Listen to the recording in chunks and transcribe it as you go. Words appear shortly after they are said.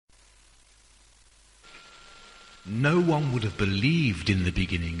No one would have believed in the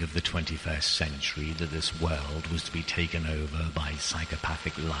beginning of the 21st century that this world was to be taken over by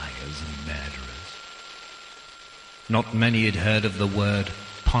psychopathic liars and murderers. Not many had heard of the word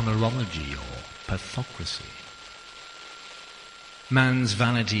ponerology or pathocracy. Man's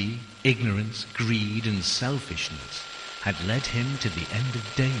vanity, ignorance, greed and selfishness had led him to the end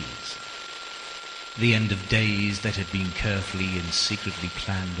of days. The end of days that had been carefully and secretly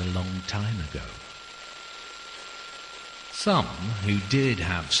planned a long time ago. Some, who did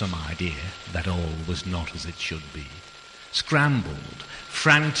have some idea that all was not as it should be, scrambled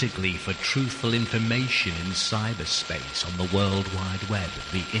frantically for truthful information in cyberspace on the World Wide Web,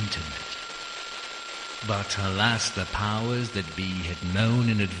 the Internet. But alas, the powers that be had known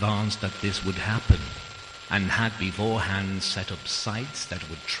in advance that this would happen, and had beforehand set up sites that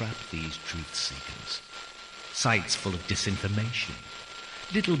would trap these truth seekers. Sites full of disinformation,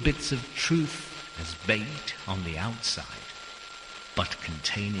 little bits of truth as bait on the outside, but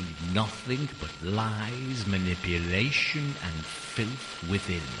containing nothing but lies, manipulation, and filth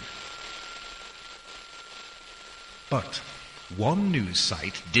within. But one news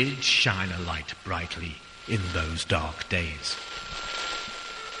site did shine a light brightly in those dark days.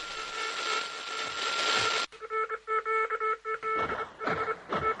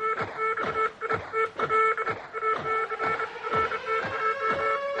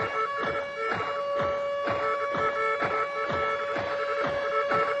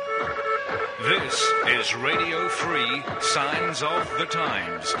 This is Radio Free Signs of the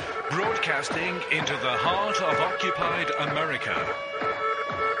Times, broadcasting into the heart of occupied America.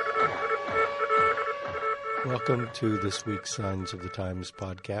 Welcome to this week's Signs of the Times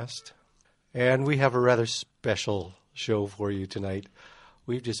podcast. And we have a rather special show for you tonight.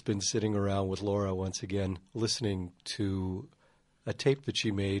 We've just been sitting around with Laura once again, listening to a tape that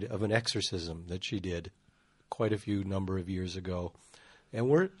she made of an exorcism that she did quite a number of years ago. And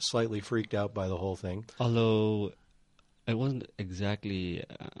we're slightly freaked out by the whole thing. Although it wasn't exactly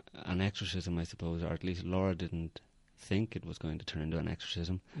an exorcism, I suppose, or at least Laura didn't think it was going to turn into an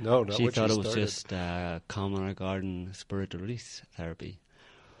exorcism. No, not she what thought she it was started. just common or garden spirit release therapy,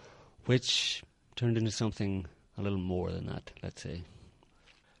 which turned into something a little more than that, let's say.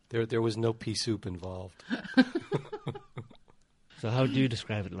 There was no pea soup involved. So how do you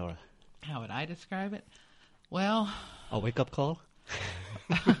describe it, Laura? How would I describe it? Well... A wake-up call?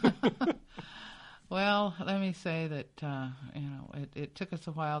 Well, let me say that, it took us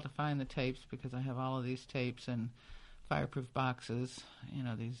a while to find the tapes because I have all of these tapes in fireproof boxes,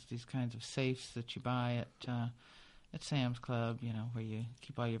 these kinds of safes that you buy at Sam's Club, where you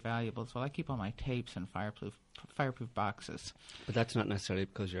keep all your valuables. Well, I keep all my tapes in fireproof boxes. But that's not necessarily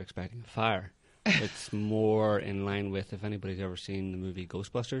because you're expecting a fire. It's more in line with, if anybody's ever seen the movie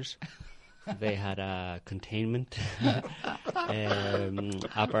Ghostbusters, they had a containment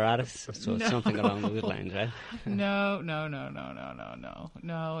apparatus, so it's something along those lines, right? No.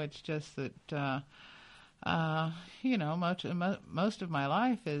 No, it's just that, most of my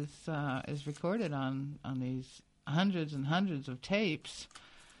life is recorded on these hundreds and hundreds of tapes,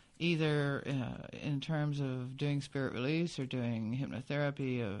 either in terms of doing spirit release or doing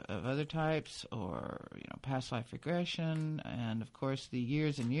hypnotherapy of other types, or past life regression, and of course the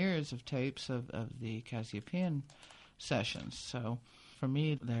years and years of tapes of the Cassiopean sessions. So for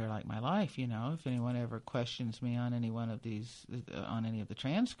me, they're like my life. If anyone ever questions me on any one of these, on any of the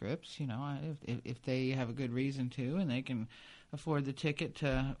transcripts, if they have a good reason to and they can afford the ticket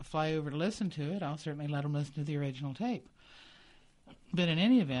to fly over to listen to it, I'll certainly let them listen to the original tape. But in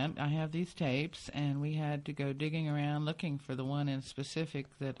any event, I have these tapes, and we had to go digging around looking for the one in specific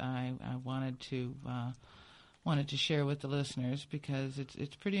that I wanted to share with the listeners, because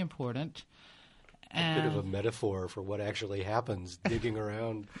it's pretty important. A bit of a metaphor for what actually happens, digging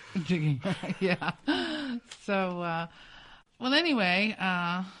around. Yeah. So, well, anyway,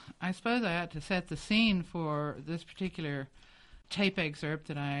 I suppose I ought to set the scene for this particular tape excerpt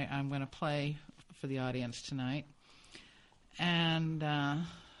that I'm going to play for the audience tonight. And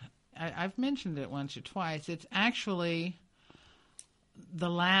I've mentioned it once or twice. It's actually the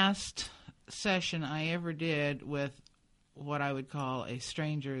last session I ever did with what I would call a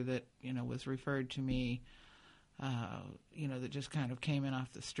stranger that, was referred to me, that just kind of came in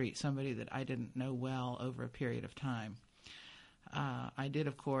off the street, somebody that I didn't know well over a period of time. I did,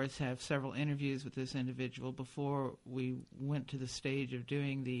 of course, have several interviews with this individual before we went to the stage of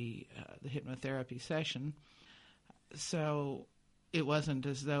doing the hypnotherapy session. So it wasn't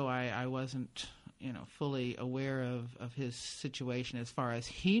as though I wasn't, fully aware of his situation as far as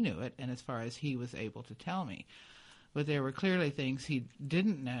he knew it and as far as he was able to tell me. But there were clearly things he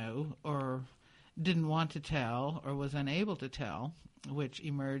didn't know, or didn't want to tell or was unable to tell, which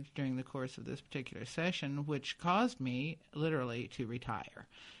emerged during the course of this particular session, which caused me literally to retire.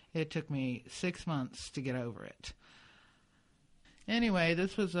 It took me 6 months to get over it. Anyway,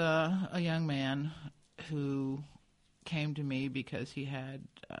 this was a young man who came to me because he had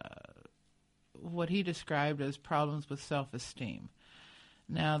what he described as problems with self-esteem.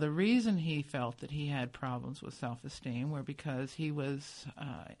 Now, the reason he felt that he had problems with self-esteem were because he was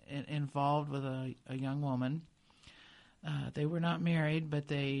involved with a young woman. They were not married, but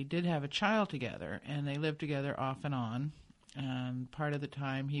they did have a child together, and they lived together off and on. And part of the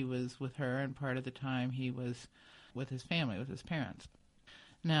time he was with her, and part of the time he was with his family, with his parents.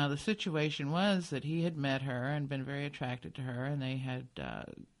 Now, the situation was that he had met her and been very attracted to her, and they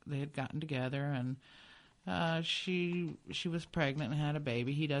had gotten together, and she was pregnant and had a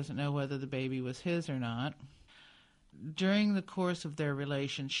baby. He doesn't know whether the baby was his or not. During the course of their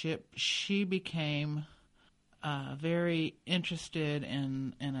relationship, she became very interested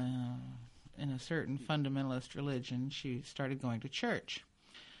in a certain fundamentalist religion. She started going to church.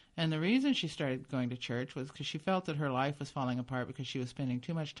 And the reason she started going to church was because she felt that her life was falling apart because she was spending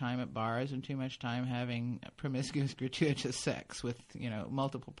too much time at bars and too much time having promiscuous, gratuitous sex with,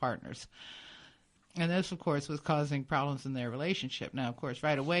 multiple partners. And this, of course, was causing problems in their relationship. Now, of course,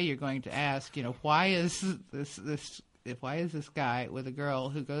 right away you're going to ask, why is this guy with a girl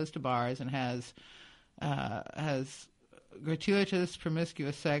who goes to bars and has gratuitous,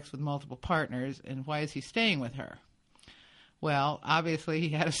 promiscuous sex with multiple partners, and why is he staying with her? Well, obviously he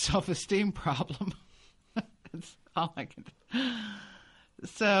had a self-esteem problem. That's all I can do.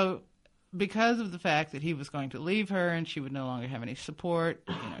 So, because of the fact that he was going to leave her and she would no longer have any support,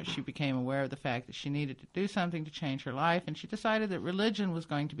 she became aware of the fact that she needed to do something to change her life, and she decided that religion was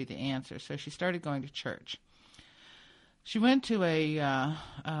going to be the answer. So she started going to church. She went to a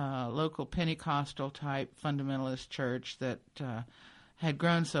local Pentecostal-type fundamentalist church that had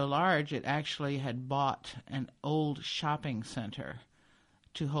grown so large it actually had bought an old shopping center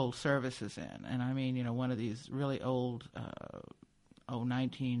to hold services in. And I mean, one of these really old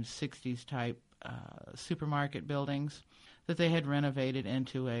 1960s type supermarket buildings that they had renovated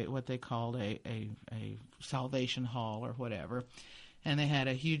into what they called a Salvation Hall or whatever. And they had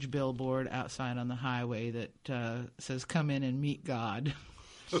a huge billboard outside on the highway that says, "Come in and meet God."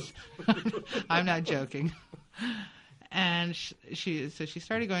 I'm not joking. And she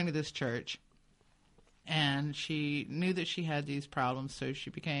started going to this church, and she knew that she had these problems, so she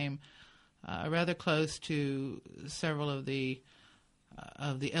became rather close to several of the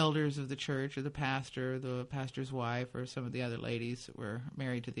elders of the church, or the pastor's wife, or some of the other ladies that were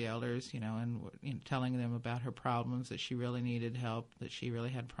married to the elders, and telling them about her problems, that she really needed help, that she really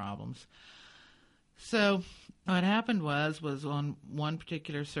had problems. So what happened was on one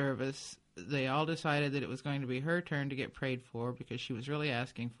particular service, they all decided that it was going to be her turn to get prayed for because she was really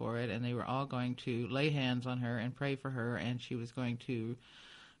asking for it, and they were all going to lay hands on her and pray for her, and she was going to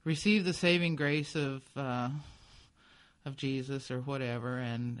receive the saving grace of Jesus or whatever,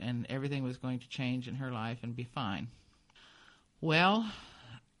 and everything was going to change in her life and be fine. Well,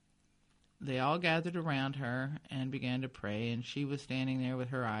 they all gathered around her and began to pray, and she was standing there with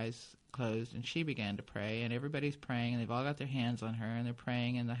her eyes closed, and she began to pray, and everybody's praying, and they've all got their hands on her, and they're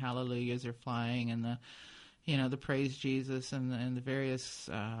praying, and the hallelujahs are flying, and the praise Jesus, and the various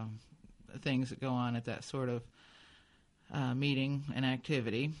things that go on at that sort of meeting and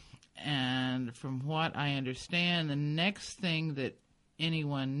activity. And from what I understand, the next thing that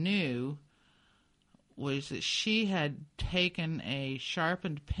anyone knew was that she had taken a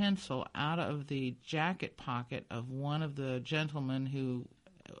sharpened pencil out of the jacket pocket of one of the gentlemen who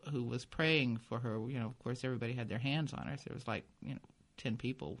was praying for her. Of course, everybody had their hands on her, so there was 10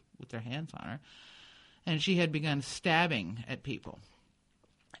 people with their hands on her. And she had begun stabbing at people.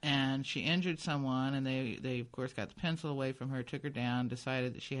 And she injured someone, and they of course got the pencil away from her, took her down,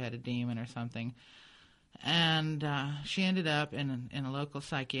 decided that she had a demon or something. And she ended up in a local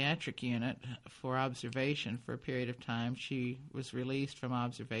psychiatric unit for observation for a period of time. She was released from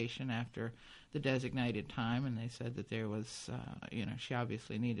observation after the designated time, and they said that there was, she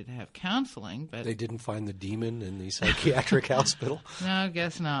obviously needed to have counseling. But they didn't find the demon in the psychiatric hospital? No, I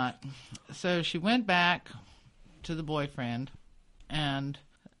guess not. So she went back to the boyfriend, and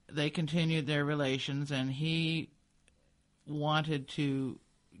they continued their relations, and he wanted to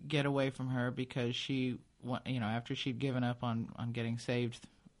get away from her because she, after she'd given up on getting saved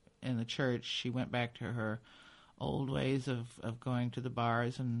in the church, she went back to her old ways of going to the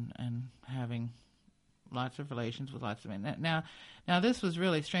bars and having lots of relations with lots of men. Now this was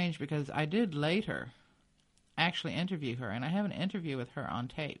really strange because I did later actually interview her, and I have an interview with her on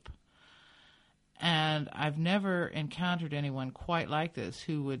tape. And I've never encountered anyone quite like this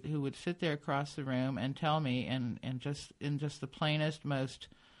who would sit there across the room and tell me in just the plainest, most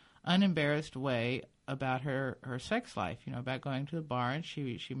unembarrassed way about her sex life, about going to the bar, and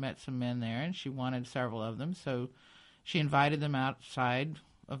she met some men there and she wanted several of them, so she invited them outside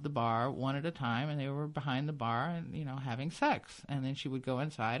of the bar one at a time, and they were behind the bar and having sex, and then she would go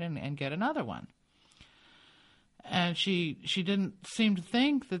inside and get another one. And she didn't seem to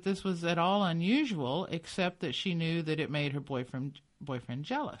think that this was at all unusual, except that she knew that it made her boyfriend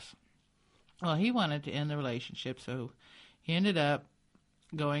jealous. Well, he wanted to end the relationship, so he ended up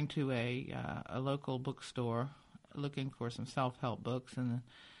going to a local bookstore looking for some self-help books, and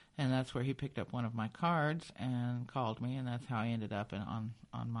that's where he picked up one of my cards and called me, and that's how I ended up on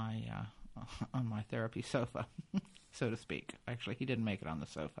my therapy sofa, so to speak. Actually, he didn't make it on the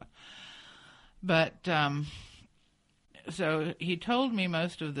sofa, but so he told me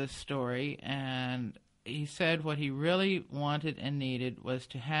most of this story, and he said what he really wanted and needed was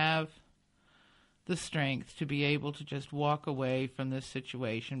to have the strength to be able to just walk away from this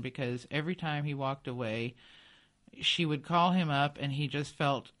situation, because every time he walked away, she would call him up and he just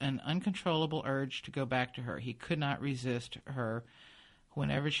felt an uncontrollable urge to go back to her. He could not resist her.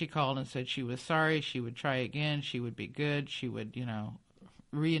 Whenever she called and said she was sorry, she would try again, she would be good, she would,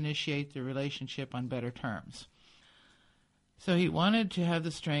 reinitiate the relationship on better terms. So he wanted to have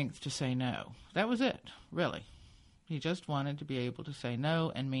the strength to say no. That was it, really. He just wanted to be able to say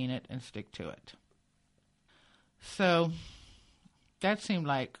no and mean it and stick to it. So that seemed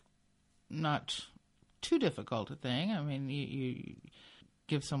like not too difficult a thing. I mean, you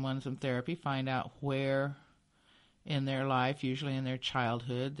give someone some therapy, find out where in their life, usually in their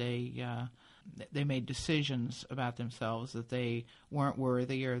childhood, they made decisions about themselves that they weren't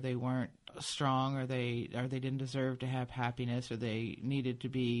worthy, or they weren't strong, or they didn't deserve to have happiness, or they needed to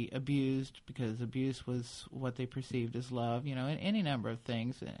be abused because abuse was what they perceived as love, any number of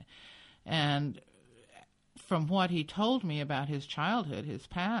things. And from what he told me about his childhood, his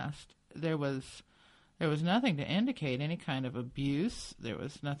past, there was nothing to indicate any kind of abuse. There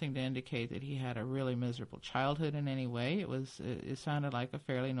was nothing to indicate that he had a really miserable childhood in any way. It sounded like a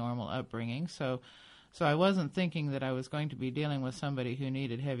fairly normal upbringing. So I wasn't thinking that I was going to be dealing with somebody who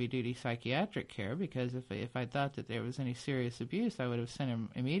needed heavy-duty psychiatric care, because if I thought that there was any serious abuse, I would have sent him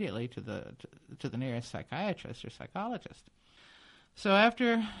immediately to the nearest psychiatrist or psychologist. So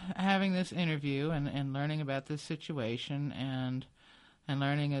after having this interview and learning about this situation and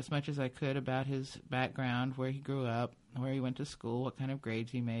learning as much as I could about his background, where he grew up, where he went to school, what kind of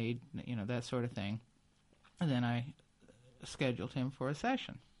grades he made, that sort of thing, and then I scheduled him for a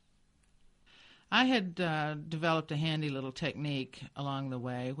session. I had developed a handy little technique along the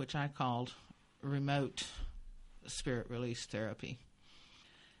way, which I called remote spirit release therapy.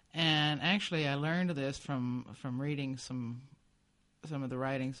 And actually I learned this from reading some of the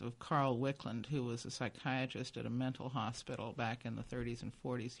writings of Carl Wickland, who was a psychiatrist at a mental hospital back in the 30s and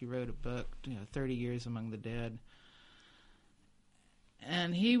 40s. He wrote a book, 30 Years Among the Dead.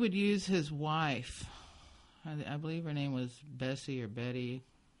 And he would use his wife, I believe her name was Bessie or Betty,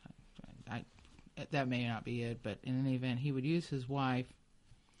 that may not be it, but in any event, he would use his wife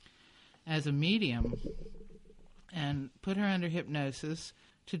as a medium and put her under hypnosis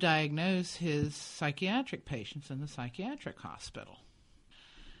to diagnose his psychiatric patients in the psychiatric hospital.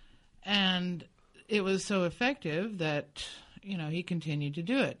 And it was so effective that, he continued to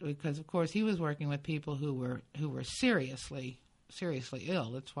do it, because, of course, he was working with people who were seriously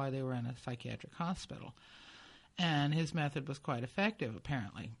ill. That's why they were in a psychiatric hospital. And his method was quite effective,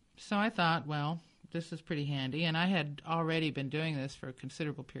 apparently. So I thought, well, this is pretty handy. And I had already been doing this for a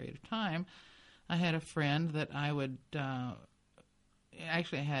considerable period of time. I had a friend that I would...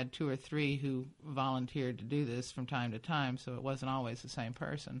 actually, I had 2 or 3 who volunteered to do this from time to time, so it wasn't always the same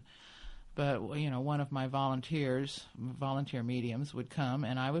person. But, one of my volunteer mediums would come,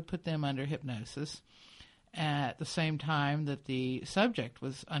 and I would put them under hypnosis at the same time that the subject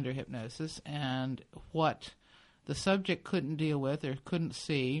was under hypnosis, and what the subject couldn't deal with or couldn't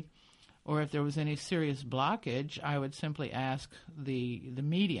see, or if there was any serious blockage, I would simply ask the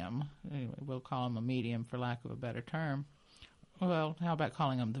medium, anyway, we'll call him a medium for lack of a better term. Well, how about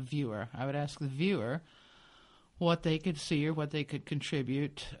calling him the viewer? I would ask the viewer what they could see or what they could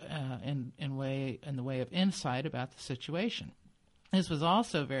contribute in the way of insight about the situation. This was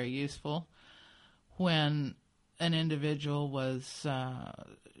also very useful when an individual was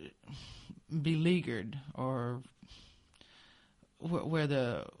beleaguered, or where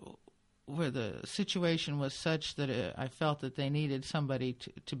the situation was such that I felt that they needed somebody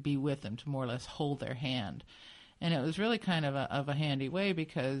to be with them, to more or less hold their hand. And it was really kind of a handy way,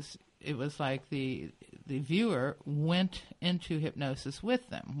 because it was like the viewer went into hypnosis with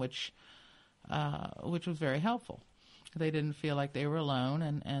them, which was very helpful. They didn't feel like they were alone,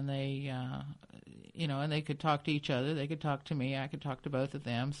 and they, and they could talk to each other. They could talk to me. I could talk to both of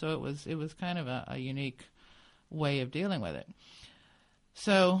them. So it was kind of a unique way of dealing with it.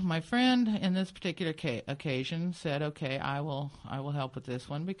 So my friend in this particular occasion said, "Okay, I will help with this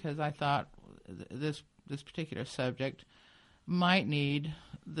one," because I thought this particular subject might need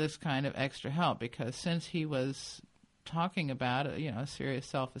this kind of extra help, because since he was talking about a serious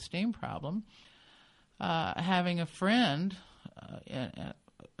self-esteem problem, having a friend,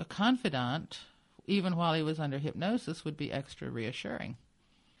 a confidant, even while he was under hypnosis, would be extra reassuring.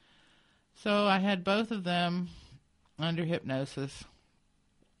 So I had both of them under hypnosis,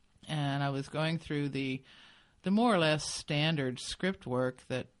 and I was going through the more or less standard script work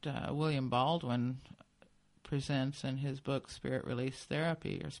that William Baldwin presents in his book Spirit Release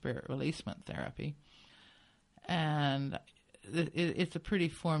Therapy, or Spirit Releasement Therapy. And it's a pretty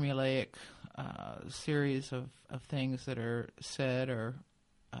formulaic series of things that are said or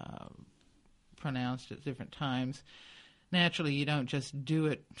pronounced at different times. Naturally, you don't just do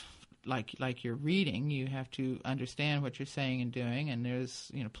it like you're reading. You have to understand what you're saying and doing, and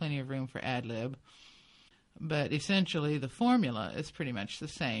there's plenty of room for ad-lib. But essentially, the formula is pretty much the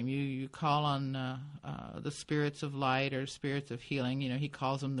same. You call on the spirits of light or spirits of healing. He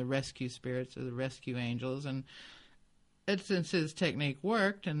calls them the rescue spirits or the rescue angels. And since his technique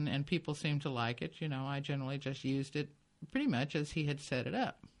worked and people seemed to like it, I generally just used it pretty much as he had set it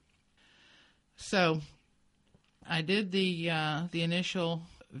up. So I did the initial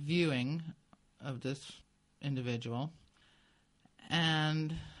viewing of this individual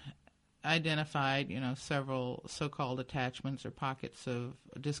and identified, several so-called attachments or pockets of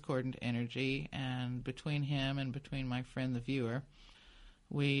discordant energy, and between him and between my friend the viewer,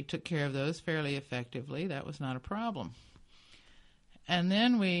 we took care of those fairly effectively. That was not a problem. And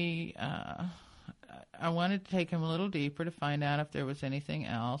then I wanted to take him a little deeper to find out if there was anything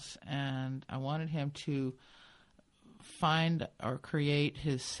else, and I wanted him to find or create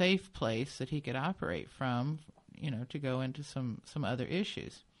his safe place that he could operate from, to go into some other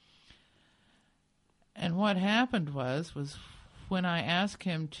issues. And what happened was when I asked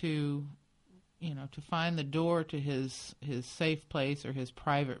him to find the door to his safe place or his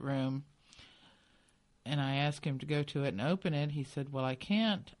private room, and I asked him to go to it and open it, he said, "Well, I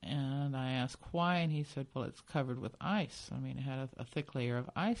can't." And I asked why, and he said, "Well, it's covered with ice." I mean, it had a thick layer of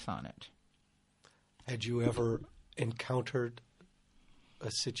ice on it. Had you ever encountered a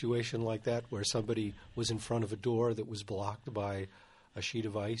situation like that where somebody was in front of a door that was blocked by a sheet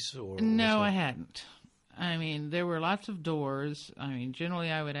of ice? No, I hadn't. I mean, there were lots of doors. I mean,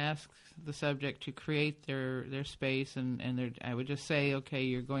 generally I would ask the subject to create their space, and I would just say,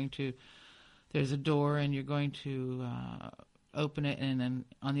 okay, there's a door, and you're going to open it, and then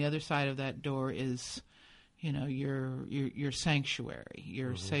on the other side of that door is, your sanctuary,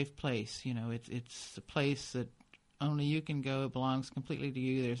 your safe place. It's a place that only you can go. It belongs completely to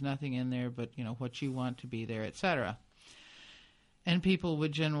you. There's nothing in there but, what you want to be there, etc. And people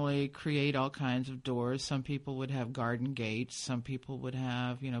would generally create all kinds of doors. Some people would have garden gates. Some people would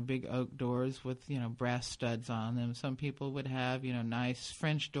have, big oak doors with, brass studs on them. Some people would have, nice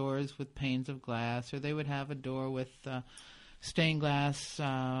French doors with panes of glass, or they would have a door with stained glass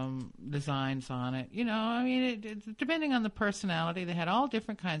designs on it. It depending on the personality, they had all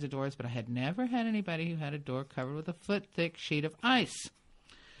different kinds of doors, but I had never had anybody who had a door covered with a foot-thick sheet of ice.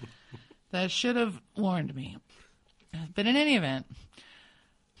 That should have warned me. But in any event,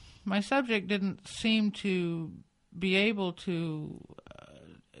 my subject didn't seem to be able to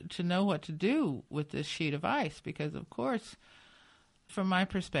know what to do with this sheet of ice, because, of course, from my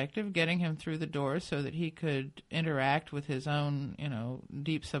perspective, getting him through the door so that he could interact with his own,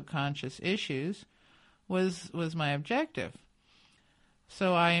 deep subconscious issues was my objective.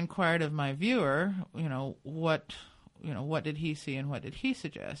 So I inquired of my viewer, what did he see and what did he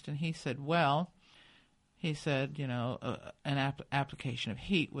suggest? And he said, an application of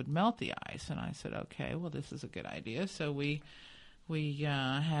heat would melt the ice. And I said, okay, well, this is a good idea. So we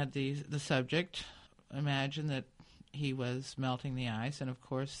had the subject imagine that he was melting the ice. And, of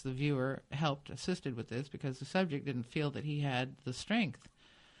course, the viewer assisted with this, because the subject didn't feel that he had the strength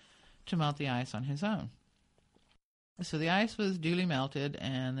to melt the ice on his own. So the ice was duly melted,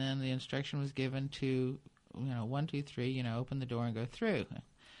 and then the instruction was given to, 1, 2, 3, open the door and go through.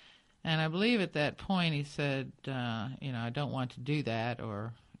 And I believe at that point he said, I don't want to do that,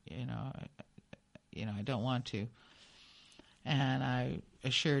 or, I don't want to. And I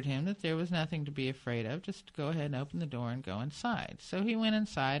assured him that there was nothing to be afraid of. Just go ahead and open the door and go inside. So he went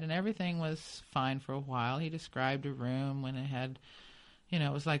inside, and everything was fine for a while. He described a room when it had,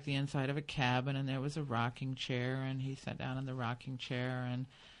 it was like the inside of a cabin, and there was a rocking chair, and he sat down in the rocking chair,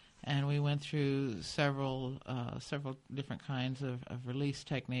 and we went through several different kinds of release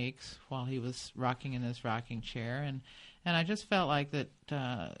techniques while he was rocking in this rocking chair, and I just felt like that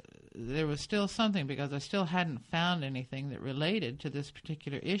there was still something, because I still hadn't found anything that related to this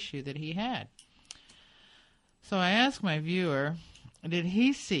particular issue that he had. So I asked my viewer, did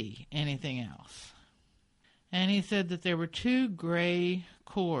he see anything else? And he said that there were 2 gray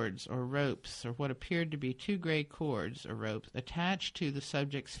cords or ropes, or what appeared to be 2 gray cords or ropes, attached to the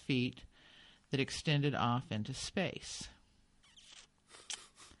subject's feet that extended off into space.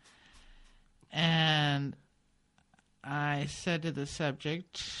 And I said to the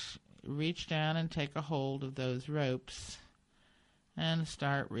subject, reach down and take a hold of those ropes and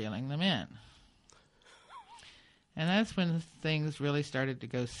start reeling them in. And that's when things really started to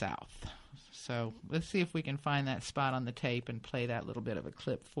go south. So let's see if we can find that spot on the tape and play that little bit of a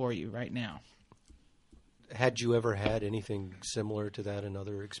clip for you right now. Had you ever had anything similar to that in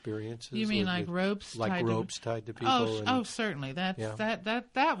other experiences? You mean like ropes? Like ropes tied to people? Oh, certainly. That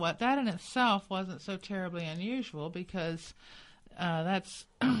in itself wasn't so terribly unusual, because that's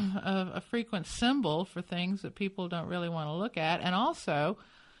a frequent symbol for things that people don't really want to look at. And also,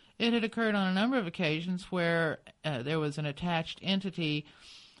 it had occurred on a number of occasions where there was an attached entity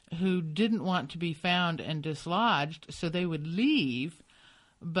who didn't want to be found and dislodged, so they would leave.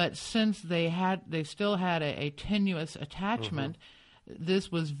 But since they still had a tenuous attachment,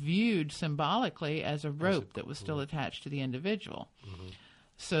 this was viewed symbolically as a rope that was still attached to the individual.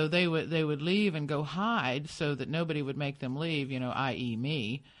 So they would leave and go hide so that nobody would make them leave, i.e.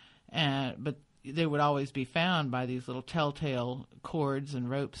 me. But they would always be found by these little telltale cords and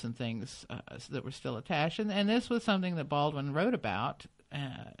ropes and things that were still attached. And this was something that Baldwin wrote about.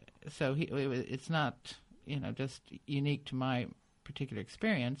 So it's not, just unique to my particular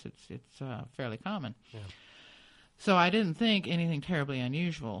experience. It's fairly common. Yeah. So I didn't think anything terribly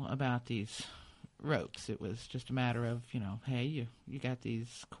unusual about these ropes. It was just a matter of, hey, you got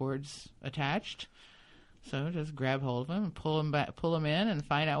these cords attached, so just grab hold of them and pull them in and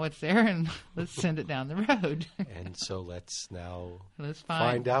find out what's there, and let's send it down the road. And so let's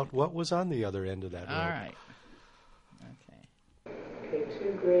find out what was on the other end of that rope. All right. Okay,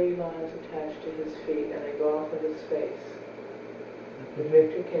 2 gray lines attached to his feet, and they go off into space.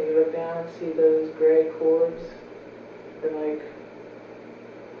 Victor, can you look down and see those gray cords? They're like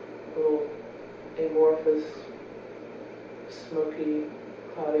little amorphous, smoky,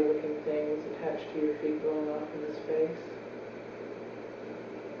 cloudy-looking things attached to your feet going off into space.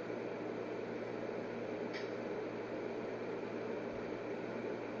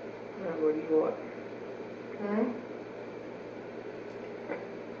 Now, what do you want?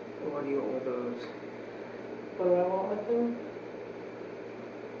 What do you want with those? What do I want with them?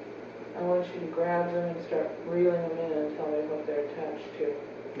 I want you to grab them and start reeling them in and tell me what they're attached to.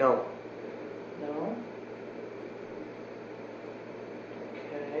 No. No?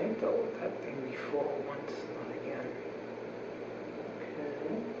 Okay. I've dealt with that thing before once, not again.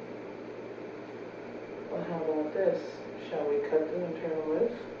 Okay. Well, how about this? Shall we cut them and turn them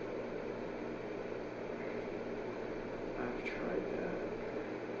loose? I've tried that.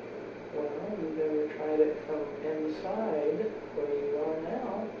 Well, you've never tried it from inside where you are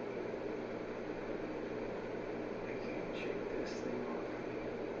now. I can't shake this thing off.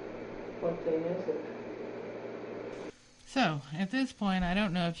 What thing is it? So, at this point, I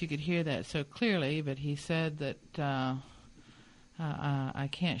don't know if you could hear that so clearly, but he said that I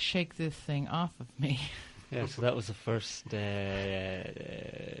can't shake this thing off of me. Yeah, so that was the first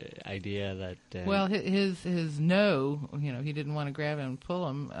idea that... well, his no, he didn't want to grab him and pull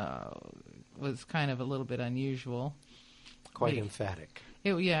him, was kind of a little bit unusual. Quite emphatic.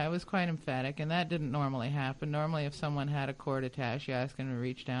 It was quite emphatic, and that didn't normally happen. Normally, if someone had a cord attached, you ask them to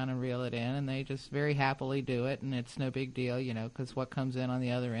reach down and reel it in, and they just very happily do it, and it's no big deal, because what comes in on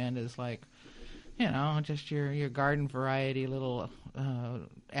the other end is like, just your garden variety little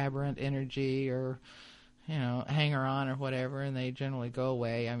aberrant energy or... hanger on or whatever, and they generally go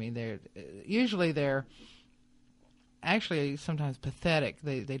away. I mean, they're actually sometimes pathetic.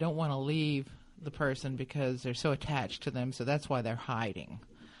 They don't want to leave the person because they're so attached to them, so that's why they're hiding.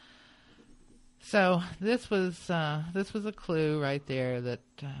 So this was a clue right there that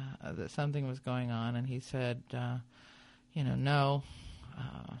something was going on, and he said, no,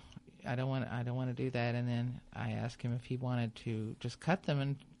 I don't want to do that. And then I asked him if he wanted to just cut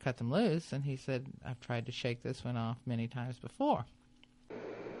them loose, and he said, I've tried to shake this one off many times before. So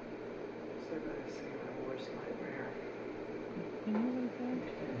I see my worst nightmare. You know what he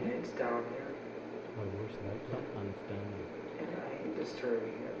said? It's down here, My worst nightmare. Something's down there. and I ain't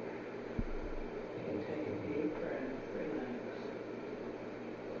disturbing it. You can take a deep breath, relax.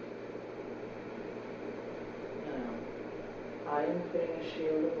 Now, I am putting a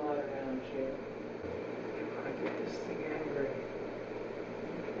shield of light around you. If I get this thing angry.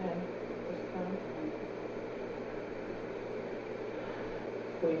 Okay, just calm down.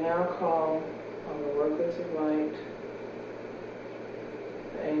 We now call on the workers of light,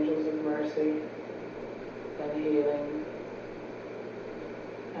 the angels of mercy and healing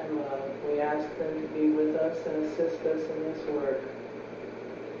and love. We ask them to be with us and assist us in this work.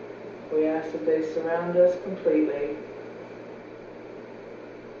 We ask that they surround us completely.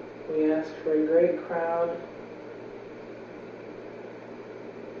 We ask for a great crowd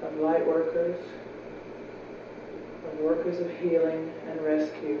of light workers, of workers of healing and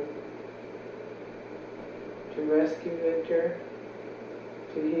rescue, to rescue Victor,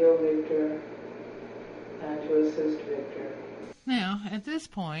 to heal Victor, and to assist Victor. Now, at this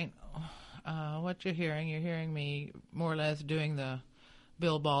point, what you're hearing me more or less doing the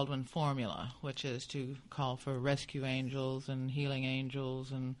Bill Baldwin formula, which is to call for rescue angels and healing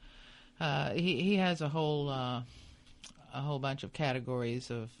angels, and he has a whole bunch of categories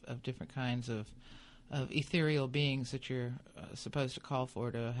of different kinds of ethereal beings that you're supposed to call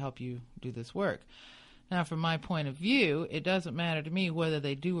for to help you do this work. Now, from my point of view, it doesn't matter to me whether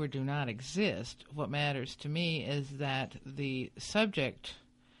they do or do not exist. What matters to me is that the subject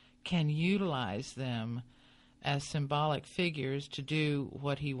can utilize them as symbolic figures to do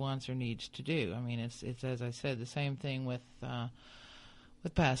what he wants or needs to do. I mean, it's as I said, the same thing with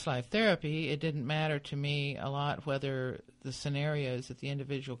past life therapy. It didn't matter to me a lot whether the scenarios that the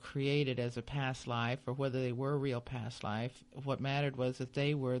individual created as a past life or whether they were real past life. What mattered was that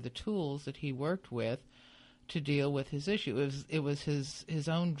they were the tools that he worked with to deal with his issue. It was his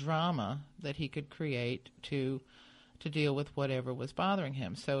own drama that he could create to deal with whatever was bothering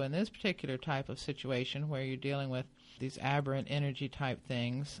him. So in this particular type of situation where you're dealing with these aberrant energy type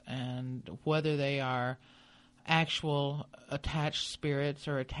things, and whether they are actual attached spirits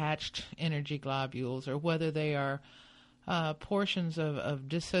or attached energy globules, or whether they are portions of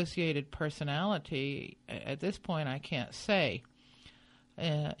dissociated personality, at this point I can't say.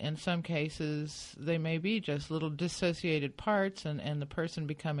 In some cases, they may be just little dissociated parts, and the person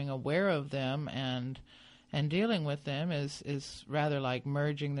becoming aware of them and dealing with them is rather like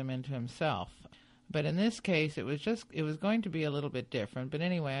merging them into himself. But in this case, it was going to be a little bit different. But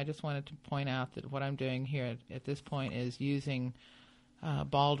anyway, I just wanted to point out that what I'm doing here at this point is using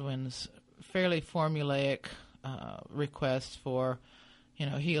Baldwin's fairly formulaic requests for,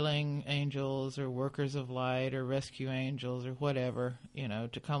 healing angels or workers of light or rescue angels or whatever,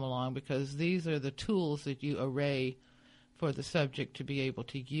 to come along, because these are the tools that you array for the subject to be able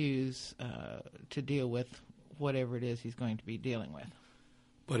to use to deal with whatever it is he's going to be dealing with.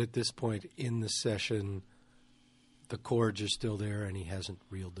 But at this point in the session, the cords are still there and he hasn't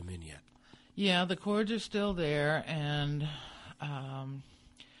reeled them in yet. Yeah, the cords are still there, and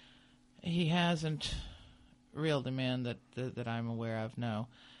he hasn't reeled them in that I'm aware of, no.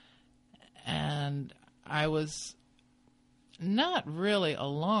 And I was not really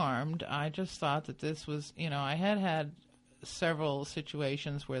alarmed. I just thought that this was, I had several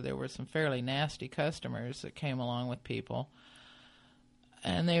situations where there were some fairly nasty customers that came along with people,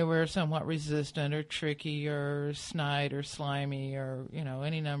 and they were somewhat resistant or tricky or snide or slimy or,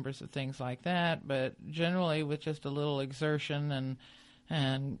 any numbers of things like that. But generally with just a little exertion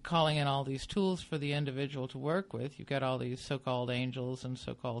and calling in all these tools for the individual to work with, you've got all these so-called angels and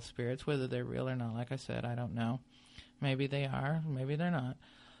so-called spirits. Whether they're real or not, like I said, I don't know. Maybe they are, maybe they're not.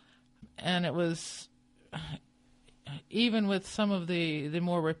 And it was, even with some of the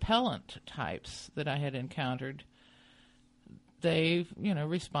more repellent types that I had encountered, they,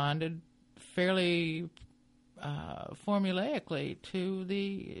 responded fairly formulaically to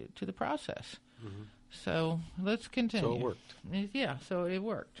the process. Mm-hmm. So let's continue. So it worked. Yeah, so it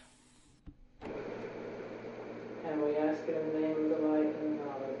worked. And we ask it in the name of the light and the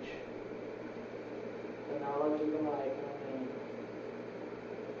knowledge of the light. Amen.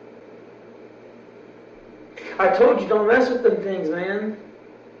 I told you, don't mess with them things, man.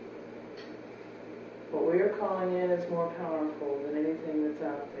 What we are calling in is more powerful than anything that's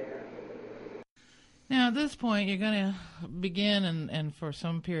out there. Now, at this point, you're going to begin, and for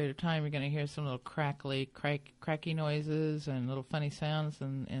some period of time, you're going to hear some little cracky noises and little funny sounds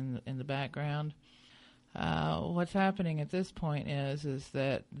in the background. What's happening at this point is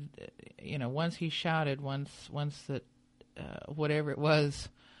that, once he shouted, once that whatever it was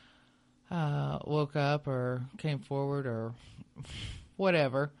woke up or came forward or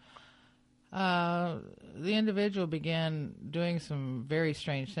whatever, the individual began doing some very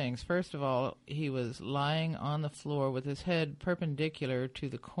strange things. First of all, he was lying on the floor with his head perpendicular to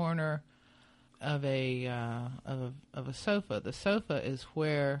the corner of a sofa. The sofa is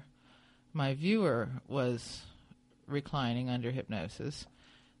where my viewer was reclining under hypnosis,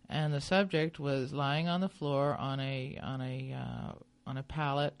 and the subject was lying on the floor on a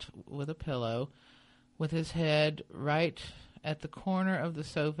pallet with a pillow, with his head right at the corner of the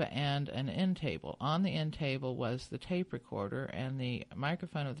sofa and an end table. On the end table was the tape recorder, and the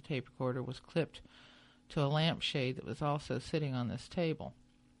microphone of the tape recorder was clipped to a lampshade that was also sitting on this table.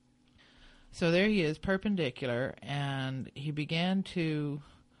 So there he is, perpendicular, and he began to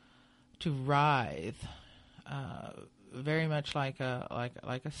writhe, very much like a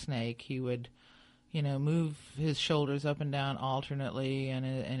snake. He would, move his shoulders up and down alternately,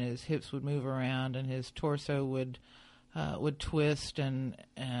 and his hips would move around, and his torso would twist,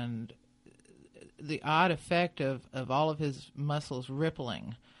 and the odd effect of all of his muscles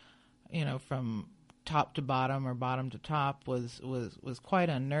rippling, from top to bottom or bottom to top was quite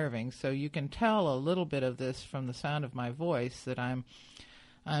unnerving. So you can tell a little bit of this from the sound of my voice, that I'm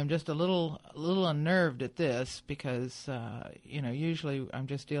just a little unnerved at this, because usually I'm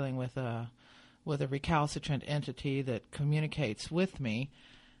just dealing with a recalcitrant entity that communicates with me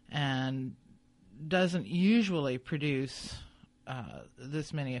and doesn't usually produce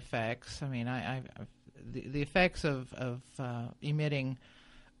this many effects. I mean, the effects of emitting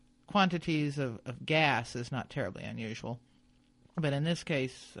quantities of gas is not terribly unusual. But in this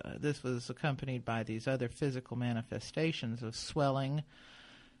case, this was accompanied by these other physical manifestations of swelling,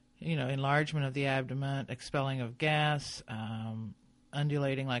 enlargement of the abdomen, expelling of gas,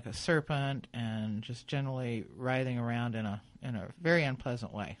 undulating like a serpent, and just generally writhing around in a very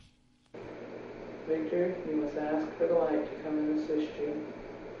unpleasant way. Victor, you must ask for the light to come and assist you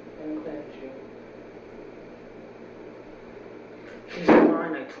and cleanse you. She's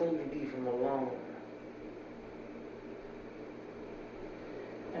mine. I told you to leave him alone.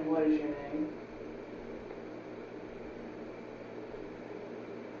 And what is your name?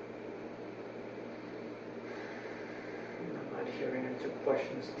 I'm not here to answer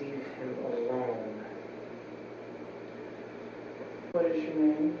questions. Leave him alone. What is your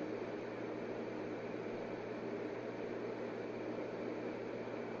name?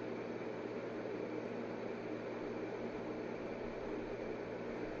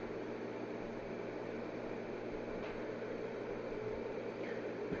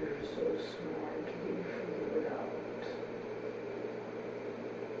 You're so smart. You figure it out.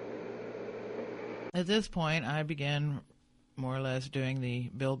 At this point, I began more or less doing the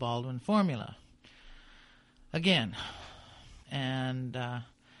Bill Baldwin formula again. And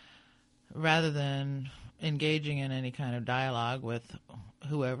rather than engaging in any kind of dialogue with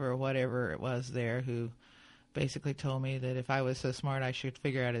whoever or whatever it was there who basically told me that if I was so smart I should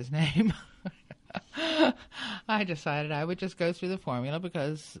figure out his name, I decided I would just go through the formula,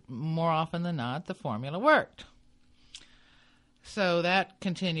 because more often than not the formula worked. So that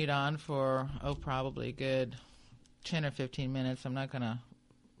continued on for, probably a good 10 or 15 minutes. I'm not going to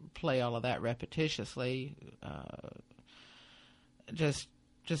play all of that repetitiously. Just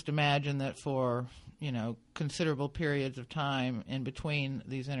imagine that for, considerable periods of time in between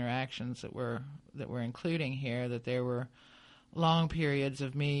these interactions that we're including here, that there were long periods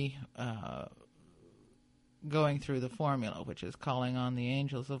of me going through the formula, which is calling on the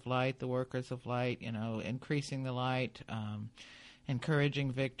angels of light, the workers of light, increasing the light,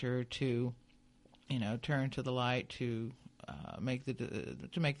 encouraging Victor to, turn to the light, to make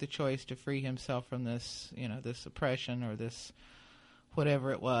the choice to free himself from this, this oppression or this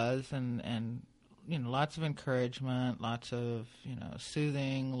whatever it was, and lots of encouragement, lots of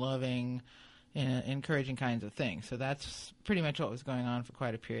soothing, loving, encouraging kinds of things. So that's pretty much what was going on for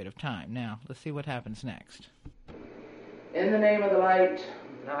quite a period of time. Now, let's see what happens next. In the name of the light.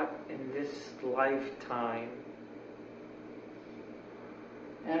 Not in this lifetime.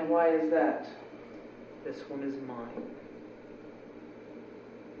 And why is that? This one is mine.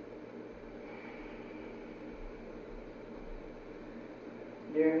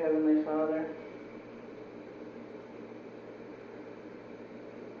 Dear Heavenly Father,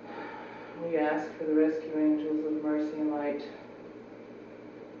 we ask for the rescue angels of mercy and light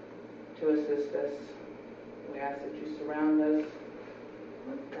to assist us. We ask that you surround us.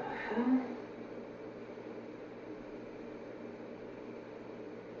 What the hell?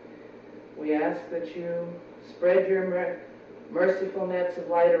 We ask that you spread your merciful nets of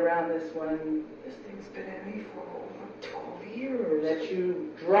light around this one. This thing's been at me for over 12 years. That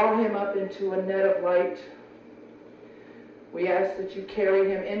you draw him up into a net of light. We ask that you carry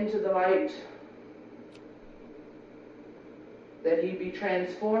him into the light, that he be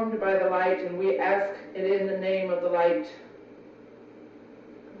transformed by the light, and we ask it in the name of the light.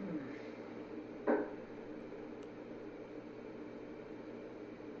 Not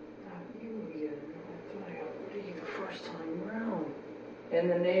you again. I thought I got rid of you the first time round. In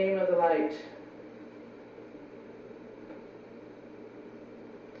the name of the light. I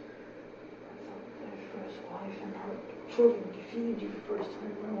thought my first wife and her children defeated you the first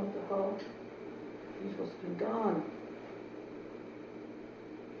time around. What the hell? You're supposed to be gone.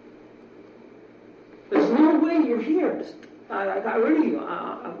 There's no way you're here. I got rid of you.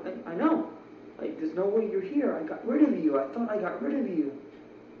 I know. Like, there's no way you're here. I got rid of you. I thought I got rid of you.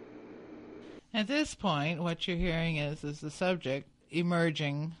 At this point, what you're hearing is the subject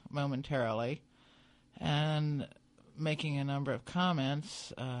emerging momentarily and making a number of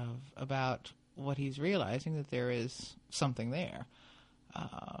comments about what he's realizing, that there is something there.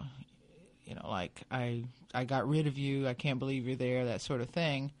 Like, I got rid of you, I can't believe you're there, that sort of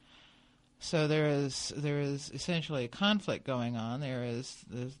thing. So there is essentially a conflict going on. There's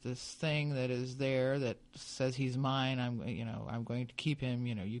this thing that is there that says he's mine. I'm going to keep him.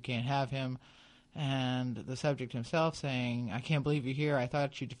 You can't have him. And the subject himself saying, I can't believe you're here. I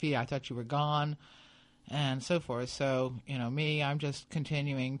thought you defeated. I thought you were gone, and so forth. So I'm just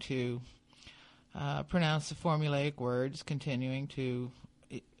continuing to pronounce the formulaic words, continuing to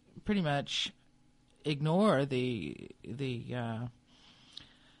pretty much ignore the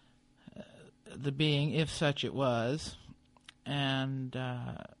being, if such it was, and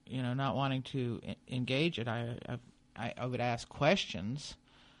not wanting to engage it. I would ask questions,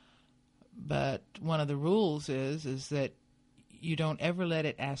 but one of the rules is that you don't ever let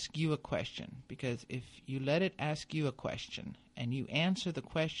it ask you a question, because if you let it ask you a question and you answer the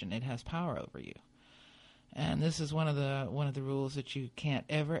question, it has power over you. And this is one of the rules that you can't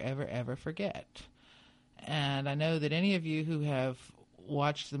ever forget. And I know that any of you who have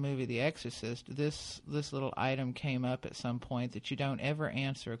watched the movie The Exorcist, this little item came up at some point, that you don't ever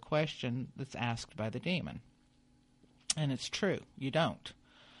answer a question that's asked by the demon. And it's true, you don't.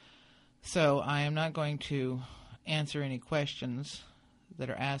 So I am not going to answer any questions that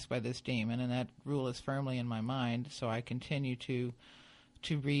are asked by this demon, and that rule is firmly in my mind. So I continue to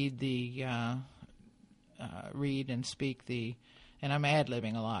read read and speak and I'm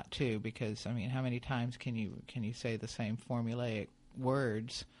ad-libbing a lot too, because how many times can you say the same formulaic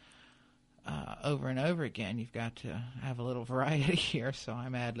words over and over again? You've got to have a little variety here, so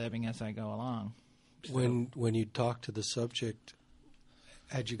I'm ad-libbing as I go along. So, when you talk to the subject,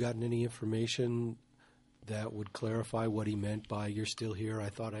 had you gotten any information that would clarify what he meant by "you're still here, I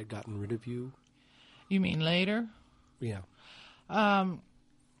thought I'd gotten rid of you"? You mean later? Yeah.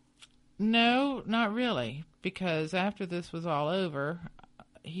 No, not really, because after this was all over,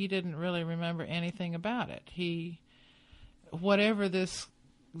 he didn't really remember anything about it. Whatever this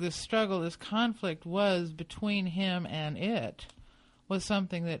struggle, this conflict was between him and it, was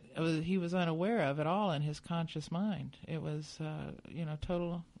something that he was unaware of at all in his conscious mind. It was,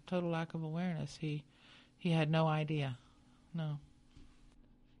 total lack of awareness. He had no idea. No.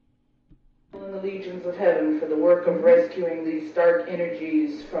 In the legions of heaven for the work of rescuing these dark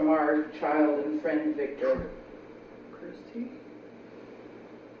energies from our child and friend Victor. Christy?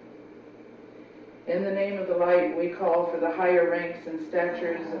 In the name of the light, we call for the higher ranks and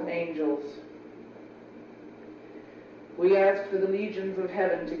statures of angels. We ask for the legions of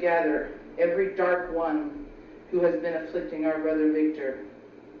heaven to gather every dark one who has been afflicting our brother Victor.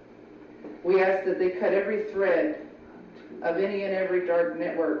 We ask that they cut every thread of any and every dark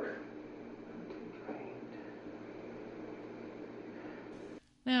network.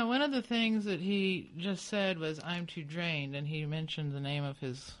 Now, one of the things that he just said was, "I'm too drained," and he mentioned the name of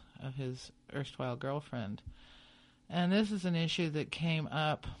his erstwhile girlfriend. And this is an issue that came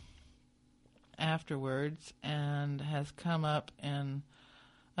up afterwards and has come up in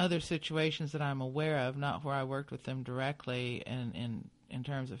other situations that I'm aware of, not where I worked with them directly in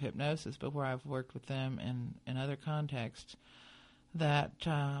terms of hypnosis, but where I've worked with them in other contexts, that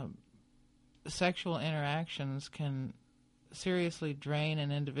sexual interactions can seriously drain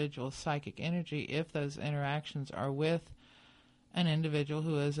an individual's psychic energy if those interactions are with an individual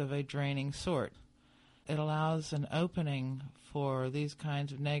who is of a draining sort. It allows an opening for these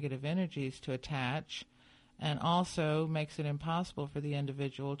kinds of negative energies to attach and also makes it impossible for the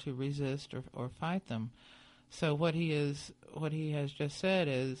individual to resist or fight them. So what he has just said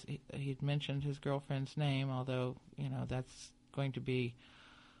is he'd mentioned his girlfriend's name, although that's going to be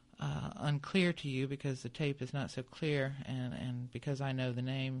unclear to you because the tape is not so clear, and because I know the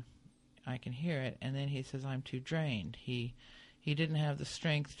name, I can hear it. And then he says, "I'm too drained." He didn't have the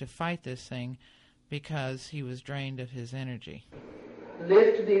strength to fight this thing because he was drained of his energy.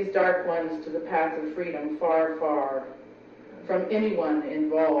 Lift these dark ones to the path of freedom, far, far from anyone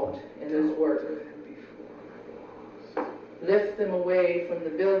involved in this work. Lift them away from the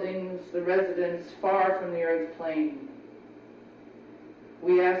buildings, the residents, far from the earth plane.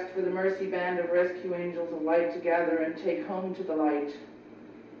 We ask for the mercy band of rescue angels of light to gather and take home to the light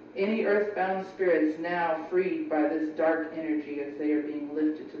any earthbound spirits now freed by this dark energy as they are being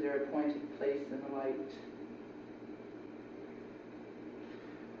lifted to their appointed place in the light.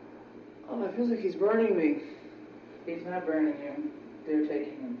 Oh, it feels like he's burning me. He's not burning you. They're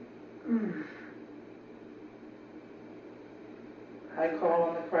taking him. I call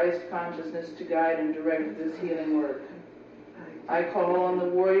on the Christ consciousness to guide and direct this healing work. I call on the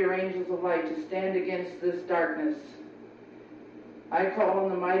warrior angels of light to stand against this darkness. I call on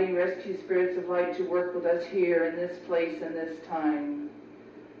the mighty rescue spirits of light to work with us here in this place and this time.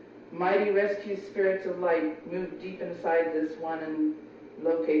 Mighty rescue spirits of light, move deep inside this one and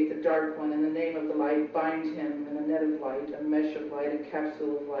locate the dark one. In the name of the light, bind him in a net of light, a mesh of light, a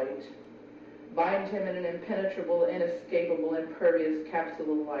capsule of light. Bind him in an impenetrable, inescapable, impervious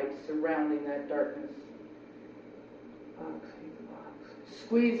capsule of light surrounding that darkness. Box, I need the box.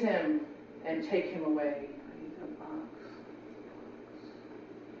 Squeeze him and take him away. I need the box.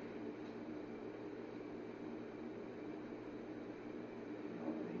 No, I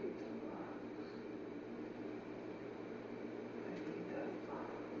need the box. I need that box.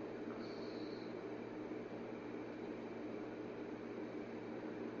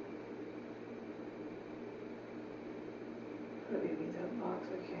 I need that box.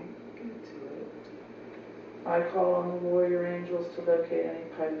 I can't get to it. I call on the warrior angels to locate any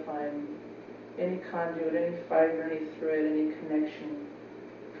pipeline, any conduit, any fiber, any thread, any connection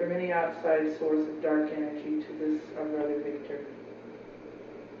from any outside source of dark energy to this, our brother Victor.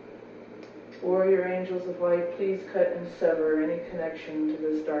 Warrior angels of light, please cut and sever any connection to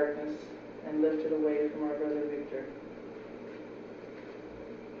this darkness and lift it away from our brother Victor.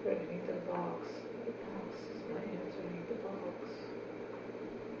 I need the box. The box is my answer. I need the box.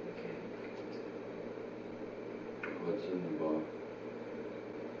 I can't get to it. What's in the box?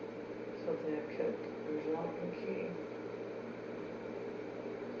 Something I've kept under lock and key.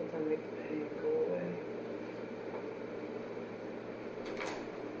 Something make the pain go away.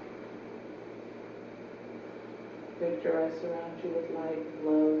 Victor, I surround you with light and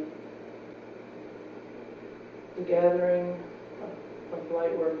love. The gathering of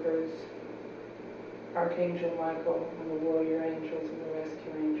light workers, Archangel Michael and the warrior angels and the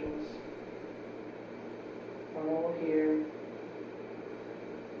rescue angels are all here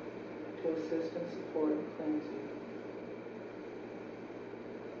to assist and support and cleanse you.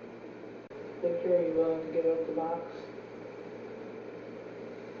 Victor, are you willing to give up the box?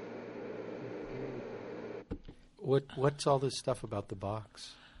 What's all this stuff about the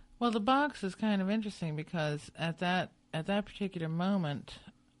box? Well, the box is kind of interesting because at that particular moment,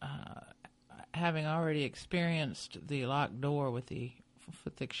 having already experienced the locked door with the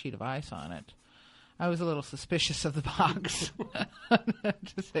thick sheet of ice on it, I was a little suspicious of the box,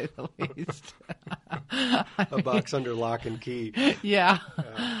 to say the least. A box under lock and key. Yeah.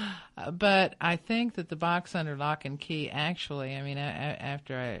 But I think that the box under lock and key actually, I mean,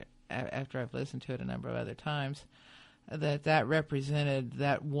 after I've listened to it a number of other times, that represented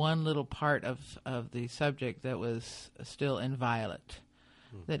that one little part of the subject that was still inviolate,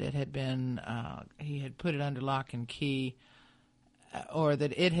 that it had been, he had put it under lock and key, or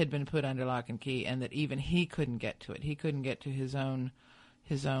that it had been put under lock and key, and that even he couldn't get to it. He couldn't get to his own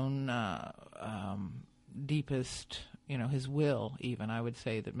deepest, his will. Even I would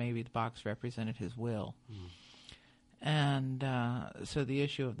say that maybe the box represented his will. And so the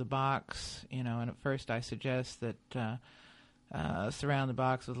issue of the box, and at first I suggest that surround the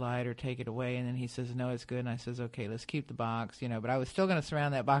box with light or take it away, and then he says, no, it's good, and I says, okay, let's keep the box, but I was still going to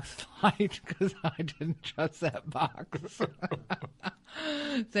surround that box with light because I didn't trust that box.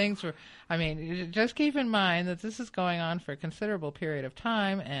 Just keep in mind that this is going on for a considerable period of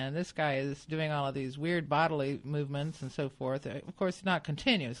time, and this guy is doing all of these weird bodily movements and so forth. Of course, not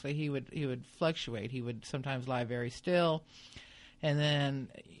continuously. He would fluctuate. He would sometimes lie very still, and then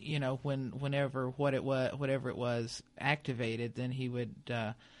whenever whatever it was activated, then he would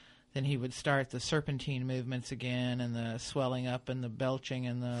then he would start the serpentine movements again, and the swelling up and the belching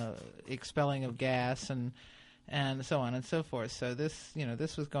and the expelling of gas and so on and so forth. So this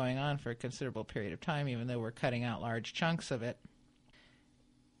was going on for a considerable period of time, even though we're cutting out large chunks of it.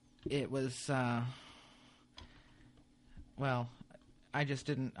 It was I just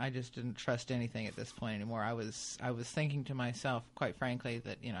didn't trust anything at this point anymore. I was thinking to myself, quite frankly,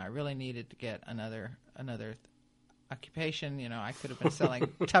 that I really needed to get another occupation. I could have been selling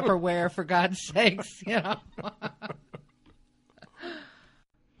Tupperware, for God's sakes. Scared of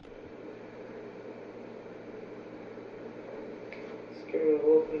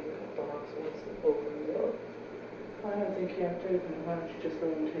opening that box once it opens up. I don't think you have to open it. Why don't you just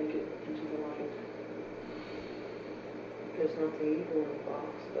let him take it into the light? There's nothing evil in the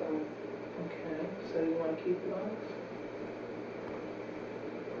box, though. Okay, so you want to keep the box?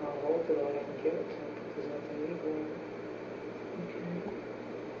 I'll hold it all I can give it to him. There's nothing evil in it. Okay.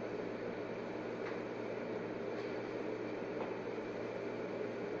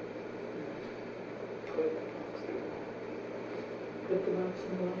 Put the box in the light. Put the box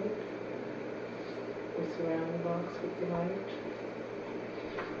in the light. We surround the box with the light.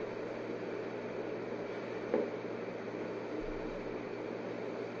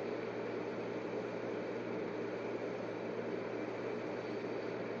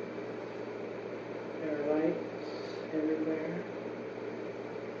 Everywhere.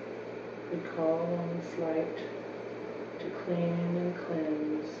 We call on this light to clean and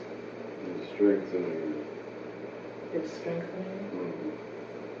cleanse. It's strengthening. It's strengthening. Mm-hmm.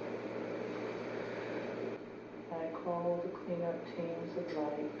 I call the cleanup teams of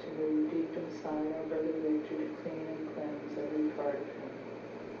light to move deep inside our brother Victor to clean and cleanse every part of him.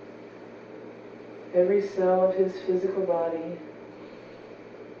 Every cell of his physical body,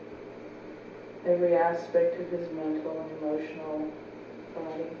 every aspect of his mental and emotional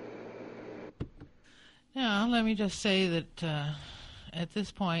body. Now, let me just say that at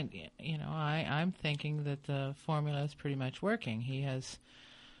this point, I'm thinking that the formula is pretty much working.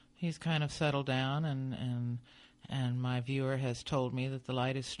 He's kind of settled down, and my viewer has told me that the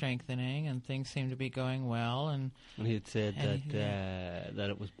light is strengthening and things seem to be going well. And he had said that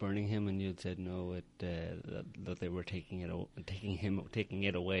it was burning him, and you had said no, that they were taking away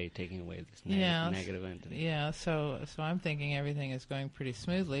this negative entity. Yeah, so I'm thinking everything is going pretty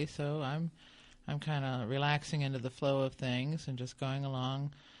smoothly. So I'm kind of relaxing into the flow of things and just going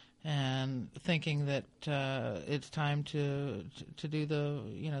along, and thinking that it's time to do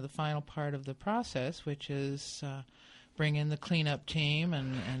the final part of the process, which is bring in the cleanup team,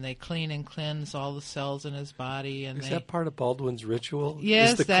 and they clean and cleanse all the cells in his body. And is that part of Baldwin's ritual?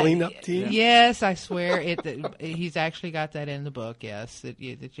 Yes, is the cleanup team. Yes, I swear he's actually got that in the book. Yes, that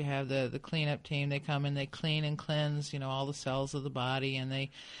you have the cleanup team. They come and they clean and cleanse, all the cells of the body, and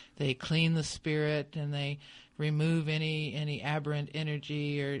they clean the spirit, and they remove any aberrant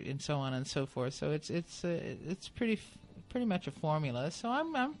energy and so on and so forth. So it's pretty much a formula. So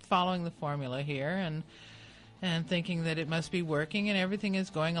I'm following the formula here and thinking that it must be working, and everything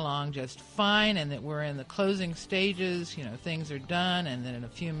is going along just fine, and that we're in the closing stages. Things are done, and then in a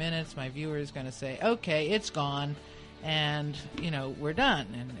few minutes my viewer is going to say, okay, it's gone, and we're done,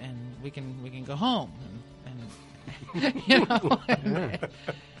 and we can go home,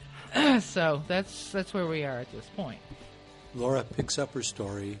 and so that's where we are at this point. Laura picks up her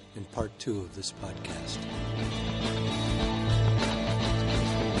story in part 2 of this podcast.